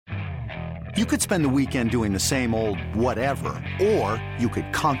You could spend the weekend doing the same old whatever, or you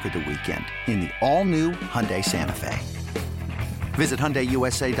could conquer the weekend in the all-new Hyundai Santa Fe. Visit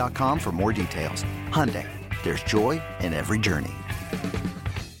HyundaiUSA.com for more details. Hyundai, there's joy in every journey.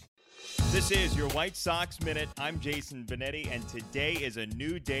 This is your White Sox Minute. I'm Jason Benetti, and today is a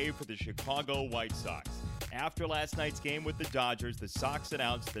new day for the Chicago White Sox. After last night's game with the Dodgers, the Sox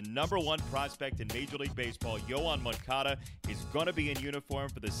announced the number one prospect in Major League Baseball, Yoan Moncada, is going to be in uniform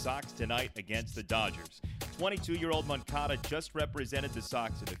for the Sox tonight against the Dodgers. 22-year-old Moncada just represented the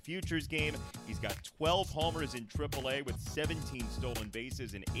Sox in the Futures game. He's got 12 homers in AAA with 17 stolen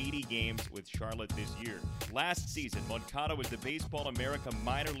bases in 80 games with Charlotte this year. Last season, Moncada was the Baseball America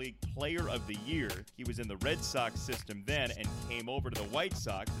Minor League Player of the Year. He was in the Red Sox system then and came over to the White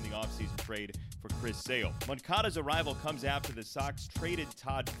Sox in the offseason trade for Chris Sale. Moncada's arrival comes after the Sox traded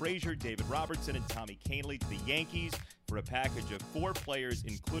Todd Frazier, David Robertson, and Tommy Kahnle to the Yankees for a package of 4 players,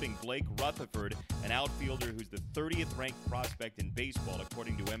 including Blake Rutherford, an outfielder who's the 30th ranked prospect in baseball,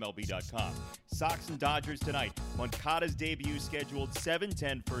 according to MLB.com. Sox and Dodgers tonight. Moncada's debut scheduled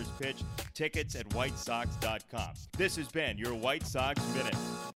 7:10 first pitch. Tickets at WhiteSox.com. This has been your White Sox Minute.